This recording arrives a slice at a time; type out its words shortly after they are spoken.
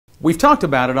We've talked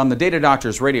about it on the Data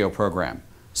Doctors radio program.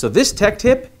 So this tech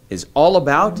tip is all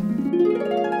about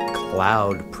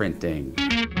cloud printing.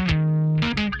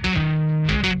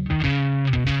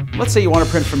 Let's say you want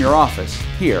to print from your office,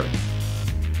 here.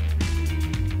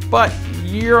 But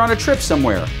you're on a trip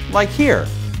somewhere, like here.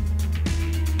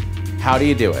 How do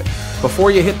you do it? Before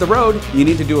you hit the road, you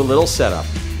need to do a little setup.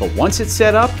 But once it's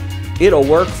set up, it'll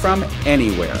work from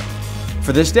anywhere.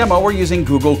 For this demo, we're using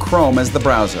Google Chrome as the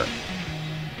browser.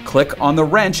 Click on the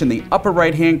wrench in the upper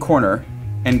right-hand corner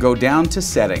and go down to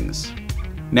Settings.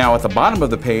 Now at the bottom of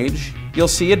the page, you'll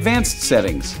see Advanced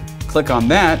Settings. Click on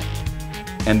that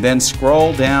and then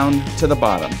scroll down to the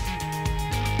bottom.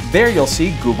 There you'll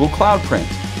see Google Cloud Print.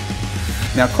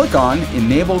 Now click on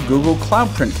Enable Google Cloud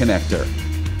Print Connector.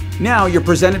 Now you're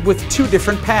presented with two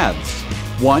different paths.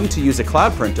 One to use a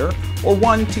cloud printer, or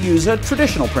one to use a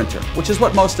traditional printer, which is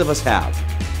what most of us have.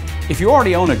 If you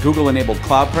already own a Google-enabled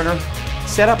cloud printer,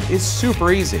 setup is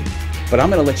super easy. But I'm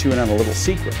going to let you in on a little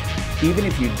secret. Even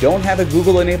if you don't have a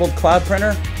Google-enabled cloud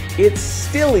printer, it's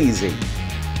still easy.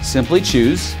 Simply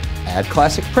choose Add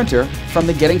Classic Printer from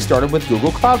the Getting Started with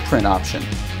Google Cloud Print option.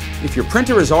 If your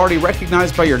printer is already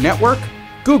recognized by your network,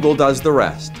 Google does the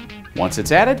rest. Once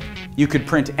it's added, you could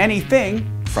print anything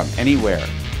from anywhere.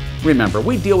 Remember,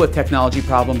 we deal with technology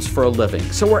problems for a living,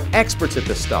 so we're experts at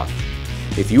this stuff.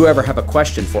 If you ever have a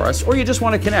question for us or you just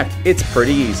want to connect, it's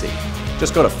pretty easy.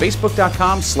 Just go to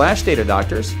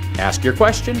facebook.com/datadoctors, ask your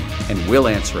question, and we'll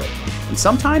answer it. And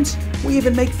sometimes we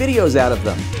even make videos out of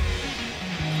them.